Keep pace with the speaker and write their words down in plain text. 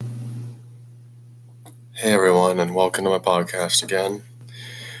Hey everyone, and welcome to my podcast again.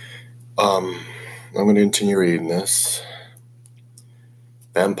 I'm going to continue reading this.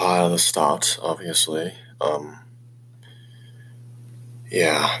 Vampire Lestat, obviously.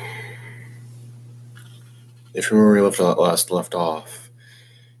 Yeah. If you remember where we left off,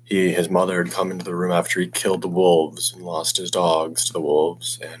 his mother had come into the room after he killed the wolves and lost his dogs to the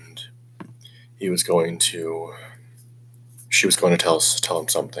wolves, and she was going to tell him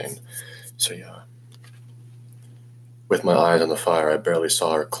something. So yeah. With my eyes on the fire, I barely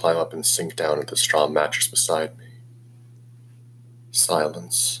saw her climb up and sink down into the straw mattress beside me.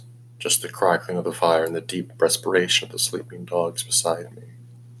 Silence. Just the crackling of the fire and the deep respiration of the sleeping dogs beside me.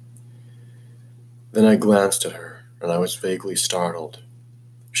 Then I glanced at her, and I was vaguely startled.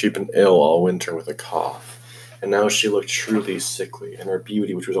 She'd been ill all winter with a cough, and now she looked truly sickly, and her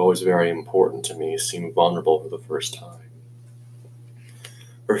beauty, which was always very important to me, seemed vulnerable for the first time.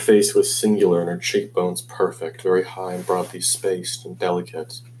 Her face was singular and her cheekbones perfect, very high and broadly spaced and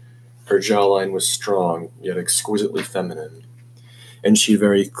delicate. Her jawline was strong, yet exquisitely feminine, and she had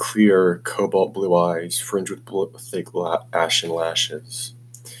very clear cobalt blue eyes, fringed with thick ashen lashes.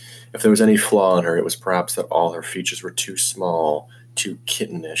 If there was any flaw in her, it was perhaps that all her features were too small, too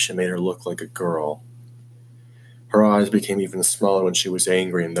kittenish, and made her look like a girl. Her eyes became even smaller when she was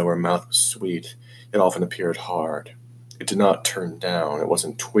angry, and though her mouth was sweet, it often appeared hard. It did not turn down, it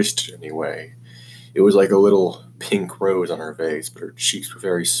wasn't twisted in any way. It was like a little pink rose on her face, but her cheeks were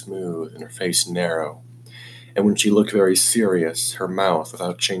very smooth and her face narrow. And when she looked very serious, her mouth,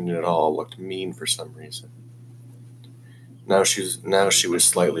 without changing at all, looked mean for some reason. Now she was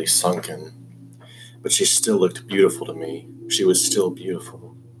slightly sunken, but she still looked beautiful to me. She was still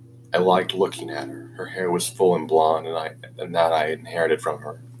beautiful. I liked looking at her. Her hair was full and blonde, and that I inherited from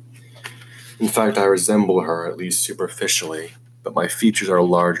her. In fact, I resemble her, at least superficially, but my features are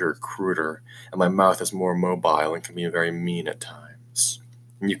larger, cruder, and my mouth is more mobile and can be very mean at times.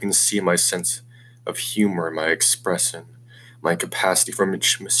 And you can see my sense of humor in my expression, my capacity for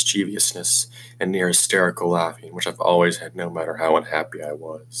mischievousness and near hysterical laughing, which I've always had no matter how unhappy I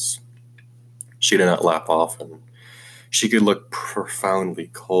was. She did not laugh often. She could look profoundly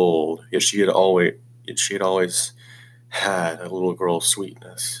cold, yet she had always had a little girl's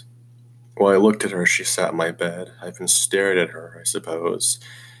sweetness. While I looked at her, she sat in my bed. I even stared at her, I suppose,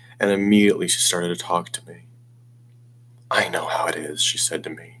 and immediately she started to talk to me. "I know how it is," she said to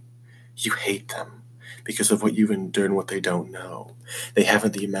me. "You hate them because of what you've endured and what they don't know. They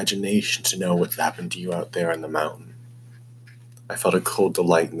haven't the imagination to know what's happened to you out there in the mountain." I felt a cold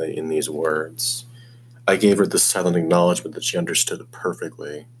delight in these words. I gave her the silent acknowledgement that she understood it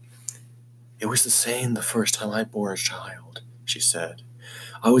perfectly. "It was the same the first time I bore a child," she said.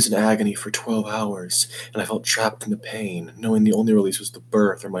 "I was in agony for 12 hours, and I felt trapped in the pain, knowing the only release was the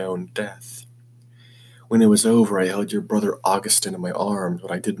birth or my own death. When it was over, I held your brother Augustin in my arms,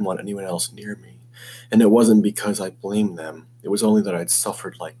 but I didn't want anyone else near me. And it wasn't because I blamed them. It was only that I'd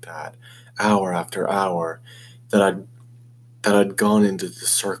suffered like that, hour after hour, that I'd gone into the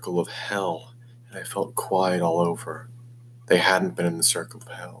circle of hell, and I felt quiet all over. They hadn't been in the circle of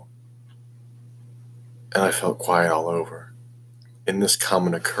hell. And I felt quiet all over. In this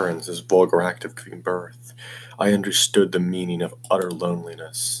common occurrence, this vulgar act of giving birth, I understood the meaning of utter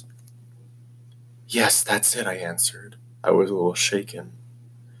loneliness. "Yes, that's it," I answered. I was a little shaken.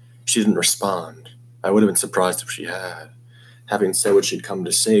 She didn't respond. I would have been surprised if she had. Having said what she'd come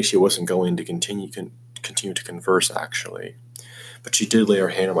to say, she wasn't going to continue to converse, actually. But she did lay her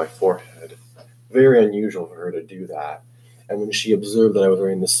hand on my forehead. Very unusual for her to do that. And when she observed that I was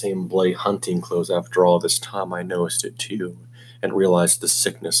wearing the same bloody hunting clothes after all this time, I noticed it too, and realized the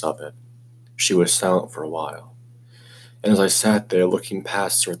sickness of it. She was silent for a while. And as I sat there looking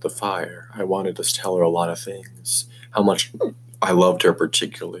past her at the fire, I wanted to tell her a lot of things. How much I loved her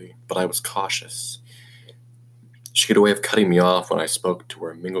particularly, but I was cautious. She had a way of cutting me off when I spoke to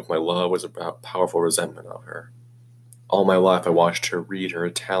her, and mingled with my love was a powerful resentment of her. All my life I watched her read her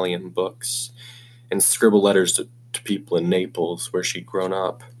Italian books and scribble letters to people in Naples where she'd grown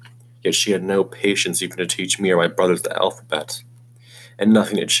up. Yet she had no patience even to teach me or my brothers the alphabet. And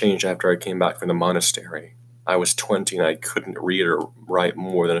nothing had changed after I came back from the monastery. I was 20 and I couldn't read or write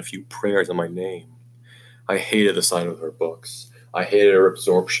more than a few prayers in my name. I hated the sight of her books. I hated her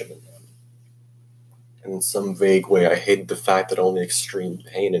absorption in them. And in some vague way, I hated the fact that only extreme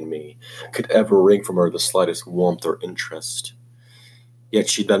pain in me could ever wring from her the slightest warmth or interest. Yet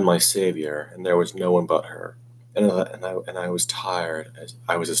she'd been my savior, and there was no one but her. And I was tired.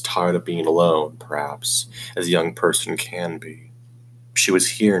 I was as tired of being alone, perhaps, as a young person can be. She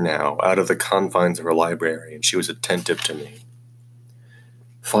was here now, out of the confines of her library, and she was attentive to me.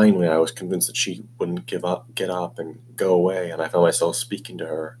 Finally, I was convinced that she wouldn't get up, and go away, and I found myself speaking to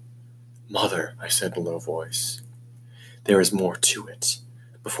her. "Mother," I said in a low voice, "there is more to it.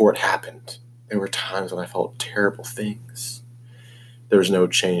 Before it happened, there were times when I felt terrible things." There was no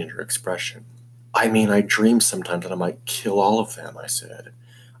change in her expression. "I mean, I dreamed sometimes that I might kill all of them," I said.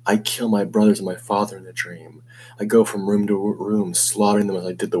 "I kill my brothers and my father in the dream. I go from room to room, slaughtering them as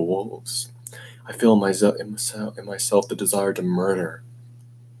I did the wolves. I feel in myself the desire to murder."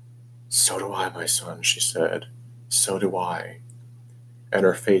 "So do I, my son," she said. "So do I." And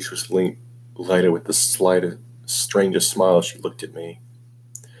her face was lighted with the slightest, strangest smile as she looked at me.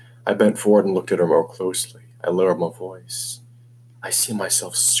 I bent forward and looked at her more closely. I lowered my voice. "I see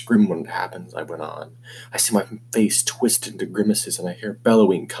myself scream when it happens," I went on. "I see my face twisted into grimaces, and I hear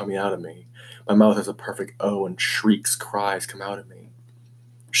bellowing coming out of me. My mouth has a perfect O, and shrieks, cries come out of me."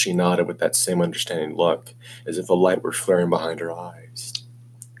 She nodded with that same understanding look, as if a light were flaring behind her eyes.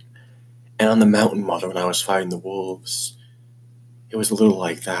 "And on the mountain, Mother, when I was fighting the wolves, it was a little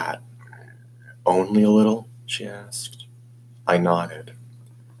like that." "Only a little?" she asked. I nodded.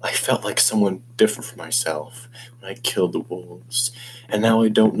 "I felt like someone different from myself when I killed the wolves. And now I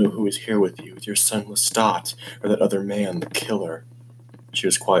don't know who is here with you, your son Lestat, or that other man, the killer." She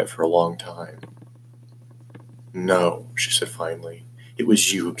was quiet for a long time. "No," she said finally. "It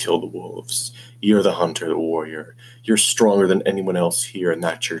was you who killed the wolves. You're the hunter, the warrior. You're stronger than anyone else here, and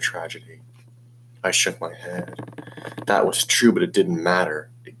that's your tragedy." I shook my head. That was true, but it didn't matter.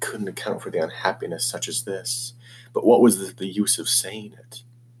 It couldn't account for the unhappiness such as this. But what was the use of saying it?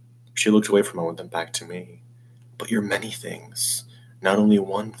 She looked away for a moment, then back to me. "But you're many things, not only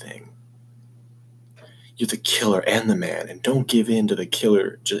one thing. You're the killer and the man, and don't give in to the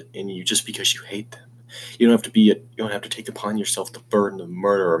killer in you just because you hate them. You don't have to take upon yourself the burden of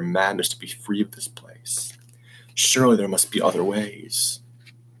murder or madness to be free of this place. Surely there must be other ways."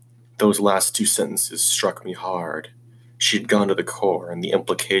 Those last two sentences struck me hard. She had gone to the core, and the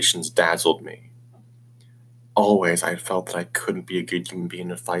implications dazzled me. Always I had felt that I couldn't be a good human being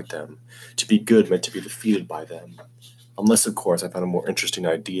to fight them. To be good meant to be defeated by them. Unless, of course, I found a more interesting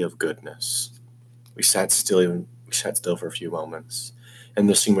idea of goodness. We sat still for a few moments, and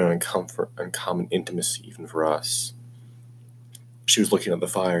there seemed an uncommon intimacy even for us. She was looking at the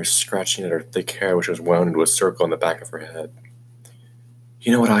fire, scratching at her thick hair, which was wound into a circle on the back of her head.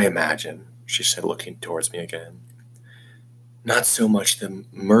 "You know what I imagine," she said, looking towards me again. "Not so much the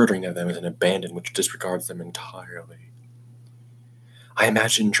murdering of them as an abandon which disregards them entirely. I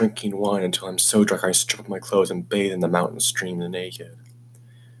imagine drinking wine until I'm so drunk I strip off my clothes and bathe in the mountain stream naked."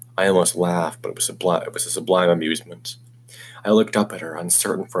 I almost laughed, but it was a sublime amusement. I looked up at her,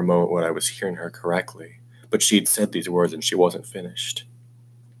 uncertain for a moment whether I was hearing her correctly, but she had said these words and she wasn't finished.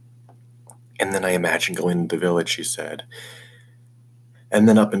 "And then I imagine going to the village," she said, "and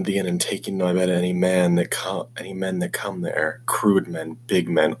then up in the inn and taking my bed any men that come there, crude men, big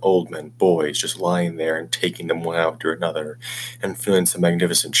men, old men, boys, just lying there and taking them one after another, and feeling some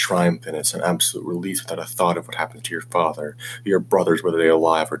magnificent triumph in it, some absolute release without a thought of what happens to your father, or your brothers, whether they are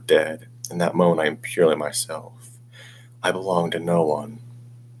alive or dead. In that moment I am purely myself. I belong to no one."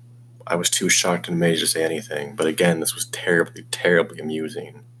 I was too shocked and amazed to say anything, but again this was terribly, terribly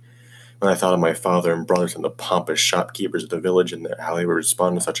amusing. When I thought of my father and brothers and the pompous shopkeepers of the village and how they would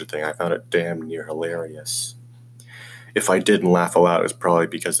respond to such a thing, I found it damn near hilarious. If I didn't laugh aloud, it was probably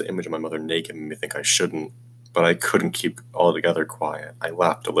because the image of my mother naked made me think I shouldn't, but I couldn't keep altogether quiet. I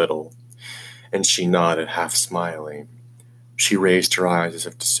laughed a little, and she nodded, half smiling. She raised her eyes as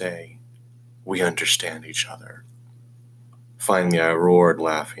if to say, "We understand each other." Finally I roared,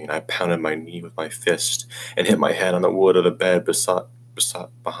 laughing. I pounded my knee with my fist and hit my head on the wood of the bed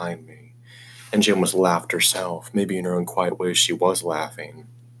behind me. And she almost laughed herself. Maybe in her own quiet way she was laughing.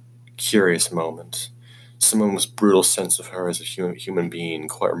 Curious moment. Some almost brutal sense of her as a human being,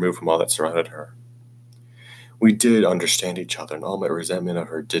 quite removed from all that surrounded her. We did understand each other, and all my resentment of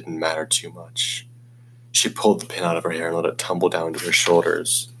her didn't matter too much. She pulled the pin out of her hair and let it tumble down to her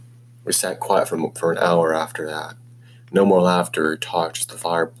shoulders. We sat quiet for an hour after that. No more laughter or talk, just the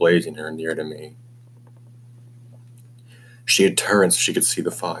fire blazing her near to me. She had turned so she could see the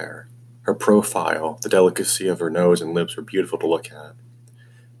fire. Her profile, the delicacy of her nose and lips were beautiful to look at.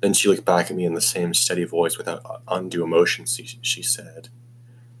 Then she looked back at me in the same steady voice without undue emotion. She said,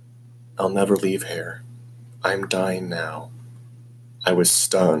 "I'll never leave here. I'm dying now." I was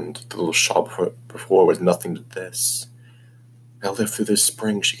stunned. The little shock before was nothing to this. "I'll live through this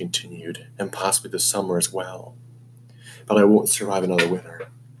spring," she continued, "and possibly the summer as well. But I won't survive another winter.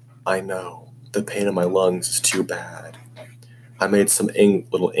 I know. The pain in my lungs is too bad." I made some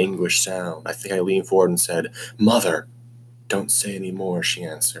little anguished sound. I think I leaned forward and said, "Mother!" Don't say any more, she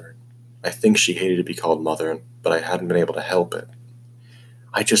answered. I think she hated to be called mother, but I hadn't been able to help it.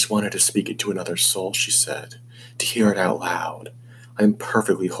 I just wanted to speak it to another soul, she said, to hear it out loud. I'm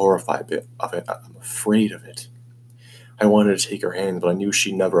perfectly horrified of it. I'm afraid of it. I wanted to take her hand, but I knew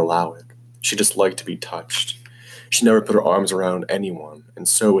she'd never allow it. She just liked to be touched. She never put her arms around anyone, and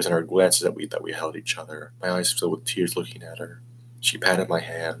so was in our glances that we held each other, my eyes filled with tears looking at her. She patted my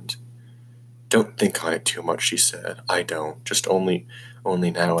hand. Don't think on it too much, she said. I don't, just only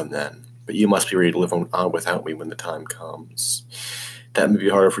now and then. But you must be ready to live on without me when the time comes. That may be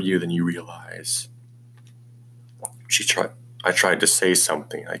harder for you than you realize. I tried to say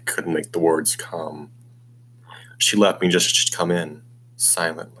something. I couldn't make the words come. She left me just as she'd come in,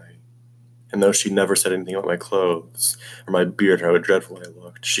 silently. And though she never said anything about my clothes, or my beard, or how dreadful I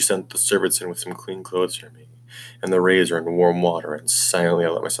looked, she sent the servants in with some clean clothes for me, and the razor and warm water, and silently I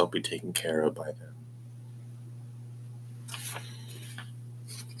let myself be taken care of by them.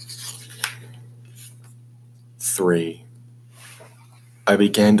 Three. I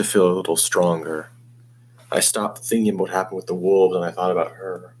began to feel a little stronger. I stopped thinking about what happened with the wolves, and I thought about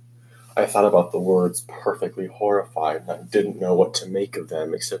her. I thought about the words perfectly horrified, and I didn't know what to make of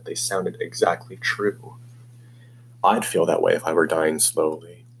them, except they sounded exactly true. I'd feel that way if I were dying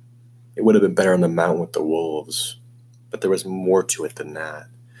slowly. It would have been better on the mountain with the wolves. But there was more to it than that.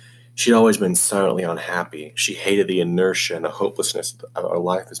 She'd always been silently unhappy. She hated the inertia and the hopelessness of our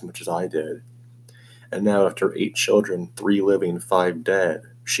life as much as I did. And now, after 8 children, 3 living, 5 dead,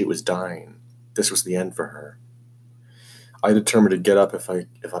 she was dying. This was the end for her. I determined to get up if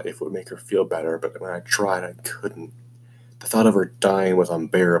it would make her feel better, but when I tried, I couldn't. The thought of her dying was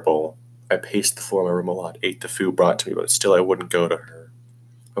unbearable. I paced the floor of my room a lot, ate the food brought to me, but still I wouldn't go to her.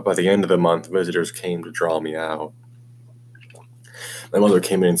 But by the end of the month, visitors came to draw me out. My mother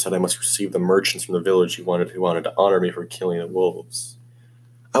came in and said I must receive the merchants from the village who wanted to honor me for killing the wolves.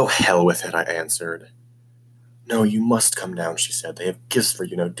 Oh, hell with it, I answered. No, you must come down, she said. They have gifts for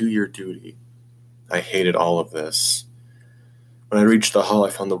you. Now do your duty. I hated all of this. When I reached the hall, I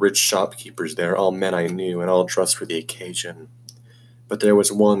found the rich shopkeepers there, all men I knew, and all dressed for the occasion. But there was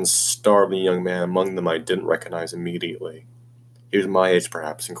one starveling young man among them I didn't recognize immediately. He was my age,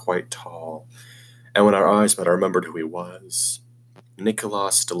 perhaps, and quite tall. And when our eyes met, I remembered who he was.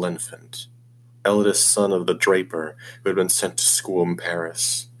 Nicolas de l'Enfant, eldest son of the draper who had been sent to school in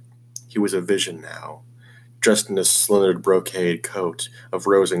Paris. He was a vision now. Dressed in a slender brocade coat of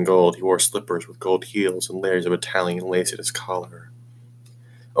rose and gold, he wore slippers with gold heels and layers of Italian lace at his collar.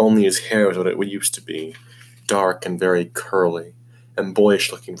 Only his hair was what it used to be, dark and very curly, and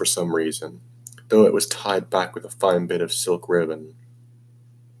boyish-looking for some reason, though it was tied back with a fine bit of silk ribbon.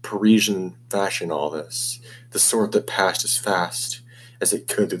 Parisian fashion, all this, the sort that passed as fast as it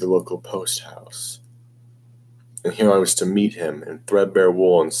could through the local post house. And here I was to meet him in threadbare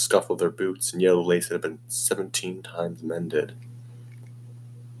wool and scuffed leather boots and yellow lace that had been 17 times mended.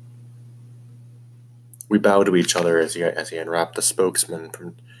 We bowed to each other as he unwrapped the spokesman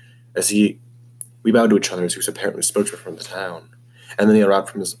we bowed to each other as he was apparently the spokesman from the town. And then he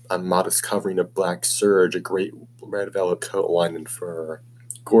unwrapped from his modest covering of black serge a great red velvet coat lined in fur.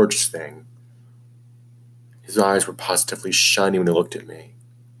 Gorgeous thing. His eyes were positively shining when he looked at me.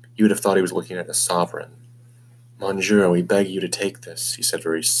 You would have thought he was looking at a sovereign. Monsieur, we beg you to take this, he said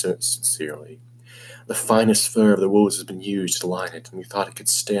very sincerely. The finest fur of the wolves has been used to line it, and we thought it could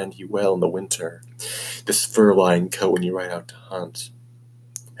stand you well in the winter. This fur-lined coat when you ride out to hunt.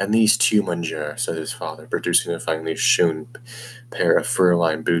 And these too, monsieur, said his father, producing a finely shone pair of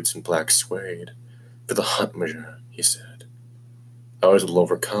fur-lined boots and black suede. For the hunt, monsieur, he said. I was a little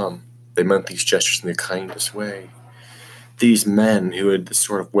overcome. They meant these gestures in the kindest way. These men who had the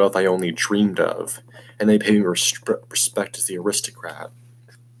sort of wealth I only dreamed of, and they paid me respect as the aristocrat.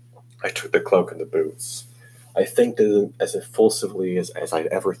 I took the cloak and the boots. I thanked them as effusively as I'd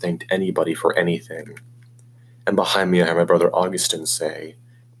ever thanked anybody for anything. And behind me I heard my brother Augustin say,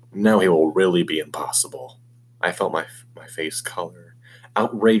 "Now he will really be impossible." I felt my face color.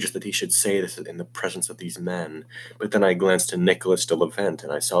 Outrageous that he should say this in the presence of these men, but then I glanced to Nicolas de l'Enfant,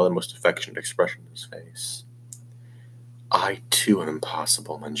 and I saw the most affectionate expression in his face. I, too, am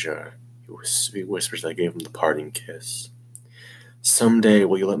impossible, monsieur, he whispers as I gave him the parting kiss. Some day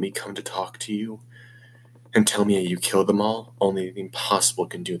will you let me come to talk to you and tell me you killed them all? Only the impossible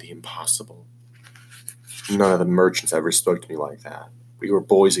can do the impossible. None of the merchants ever spoke to me like that. We were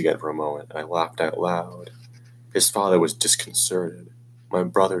boys again for a moment, and I laughed out loud. His father was disconcerted. My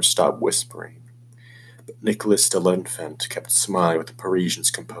brother stopped whispering. But Nicolas de l'Enfant kept smiling with the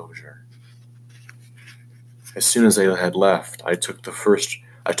Parisian's composure. As soon as they had left, I took the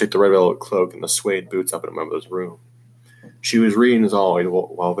red velvet cloak and the suede boots up in my mother's room. She was reading as always,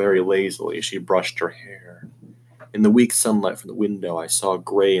 while very lazily she brushed her hair. In the weak sunlight from the window, I saw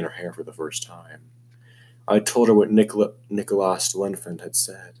gray in her hair for the first time. I told her what Nicolas Lenfant had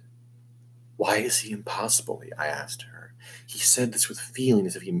said. "Why is he impossible?" I asked her. "He said this with feeling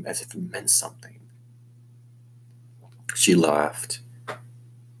as if it meant something." She laughed.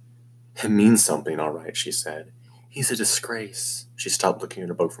 "It means something, all right," she said. "He's a disgrace." She stopped looking at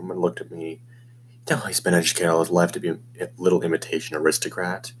her book and looked at me. "You know, he's been educated all his life to be a little imitation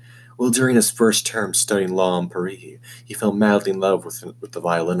aristocrat. Well, during his first term studying law in Paris, he fell madly in love with the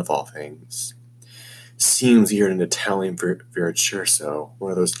violin of all things. Seems he heard an Italian virtuoso,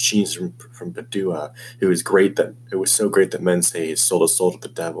 one of those geniuses from Padua, who was so great that men say he sold his soul to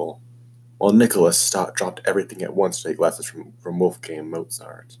the devil. While Nicholas dropped everything at once to take lessons from Wolfgang and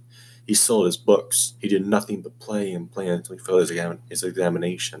Mozart. He sold his books. He did nothing but play and play until he failed his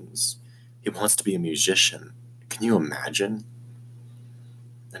examinations. He wants to be a musician. Can you imagine?"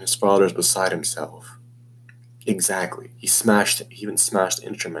 And his father is beside himself. "Exactly. He even smashed the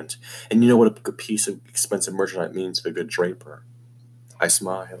instrument. And you know what a piece of expensive merchandise means to a good draper." I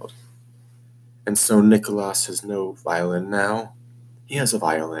smiled. "And so Nicholas has no violin now?" "He has a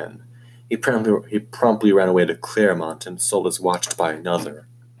violin. He promptly ran away to Claremont and sold his watch to buy another.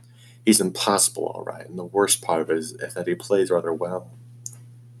 He's impossible, all right, and the worst part of it is that he plays rather well."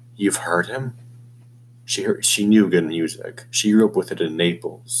 "You've heard him?" She knew good music. She grew up with it in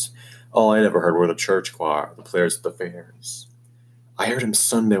Naples. All I'd ever heard were the church choir, the players at the fairs. "I heard him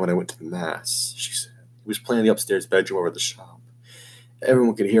Sunday when I went to the Mass," she said. "He was playing in the upstairs bedroom over the shop.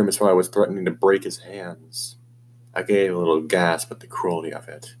 Everyone could hear him as far as I was threatening to break his hands." I gave a little gasp at the cruelty of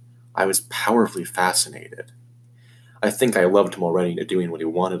it. I was powerfully fascinated. I think I loved him already into doing what he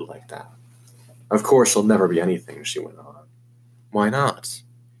wanted like that. "Of course he'll never be anything," she went on. "Why not?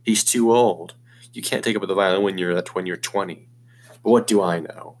 He's too old. You can't take up the violin when you're 20. But what do I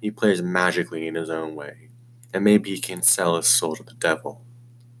know? He plays magically in his own way. And maybe he can sell his soul to the devil."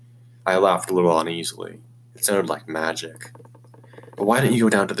 I laughed a little uneasily. It sounded like magic. "But why don't you go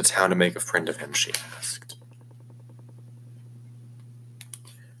down to the town to make a friend of him?" she asked.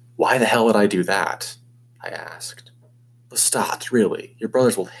 "Why the hell would I do that?" I asked. "Lestat, really, your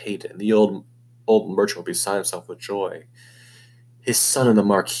brothers will hate it, and the old merchant will be beside himself with joy. His son and the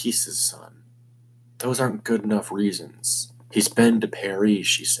Marquise's son. Those aren't good enough reasons. He's been to Paris,"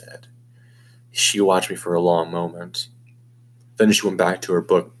 she said. She watched me for a long moment. Then she went back to her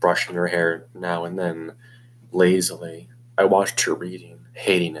book, brushing her hair now and then, lazily. I watched her reading,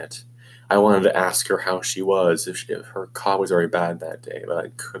 hating it. I wanted to ask her how she was, if her cough was very bad that day, but I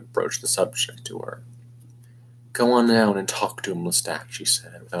couldn't broach the subject to her. "Go on down and talk to him, Lestat," she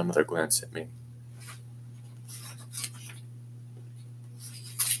said, without another glance at me.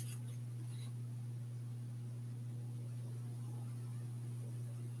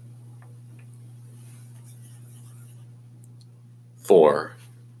 "4.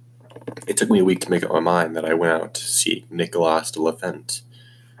 It took me a week to make up my mind that I went out to see Nicolas de Lafont.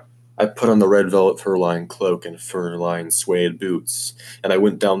 I put on the red velvet fur-lined cloak and fur-lined suede boots, and I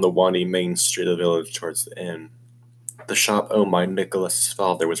went down the windy main street of the village towards the inn. The shop owned by Nicholas's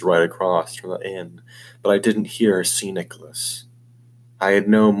father was right across from the inn, but I didn't hear or see Nicholas. I had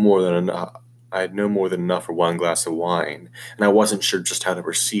no more than enough for one glass of wine, and I wasn't sure just how to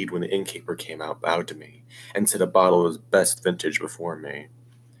proceed when the innkeeper came out, bowed to me, and set a bottle of his best vintage before me.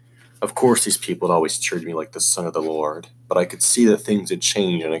 Of course these people had always treated me like the son of the Lord, but I could see that things had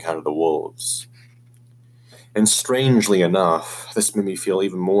changed on account of the wolves. And strangely enough, this made me feel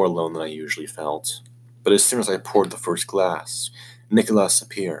even more alone than I usually felt. But as soon as I poured the first glass, Nicholas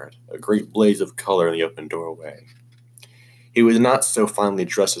appeared, a great blaze of color in the open doorway. He was not so finely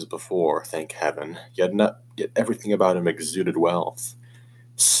dressed as before, thank heaven, yet everything about him exuded wealth.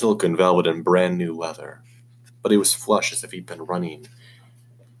 Silk and velvet and brand new leather. But he was flushed as if he'd been running,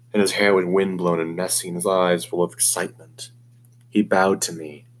 and his hair was windblown and messy, and his eyes full of excitement. He bowed to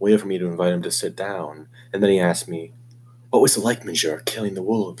me, waited for me to invite him to sit down, and then he asked me, "What was it like, monsieur, killing the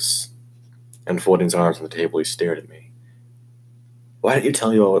wolves?" And folding his arms on the table, he stared at me. Why don't you tell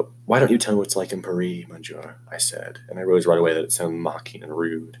me what it's like in Paris, monsieur?" I said, and I rose right away that it sounded mocking and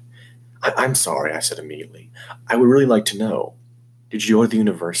rude. I'm sorry," I said immediately. "I would really like to know. Did you go to the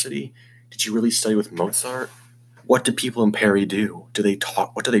university? Did you really study with Mozart? What do people in Paris do? What do they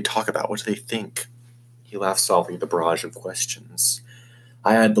talk about? What do they think?" He laughed softly at the barrage of questions.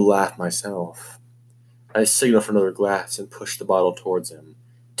 I had to laugh myself. I signaled for another glass and pushed the bottle towards him.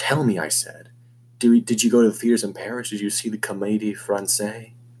 "Tell me," I said. Did you go to the theaters in Paris? Did you see the Comédie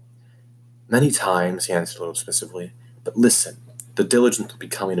Française?" "Many times," he answered a little specifically. "But listen, the diligence will be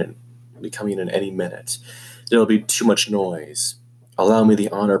coming in any minute. There'll be too much noise. Allow me the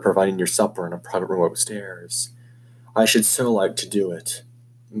honor of providing your supper in a private room upstairs. I should so like to do it.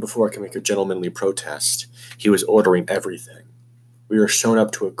 And before I can make a gentlemanly protest, he was ordering everything. We were shown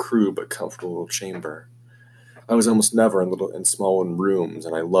up to a crude but comfortable little chamber. I was almost never in small rooms,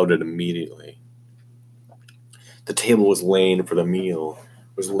 and I loved it immediately. The table was laid for the meal,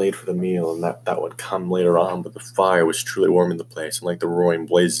 and that would come later on, but the fire was truly warm in the place, unlike the roaring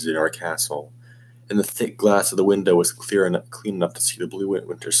blazes in our castle. And the thick glass of the window was clean enough to see the blue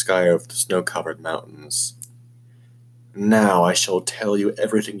winter sky over the snow-covered mountains. Now I shall tell you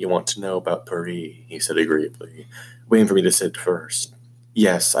everything you want to know about Paris, he said agreeably, waiting for me to sit first.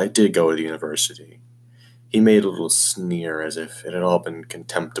 Yes, I did go to the university. He made a little sneer, as if it had all been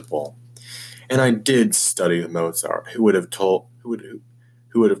contemptible. And I did study Mozart. Who would have told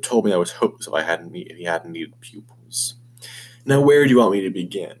me I was hopeless if he hadn't needed pupils? Now, where do you want me to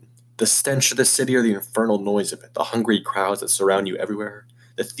begin? The stench of the city or the infernal noise of it? The hungry crowds that surround you everywhere?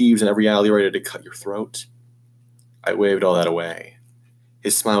 The thieves in every alley ready to cut your throat? I waved all that away.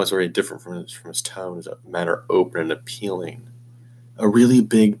 His smile was very different from his tone, his manner open and appealing. A really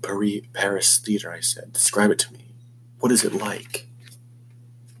big Paris theater, I said. Describe it to me. What is it like?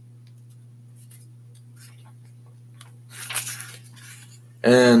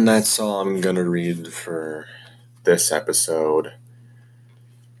 And that's all I'm gonna read for this episode.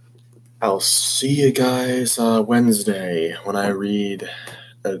 I'll see you guys Wednesday when I read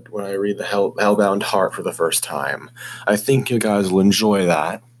the Hellbound Heart for the first time. I think you guys will enjoy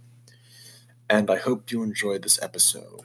that, and I hope you enjoyed this episode.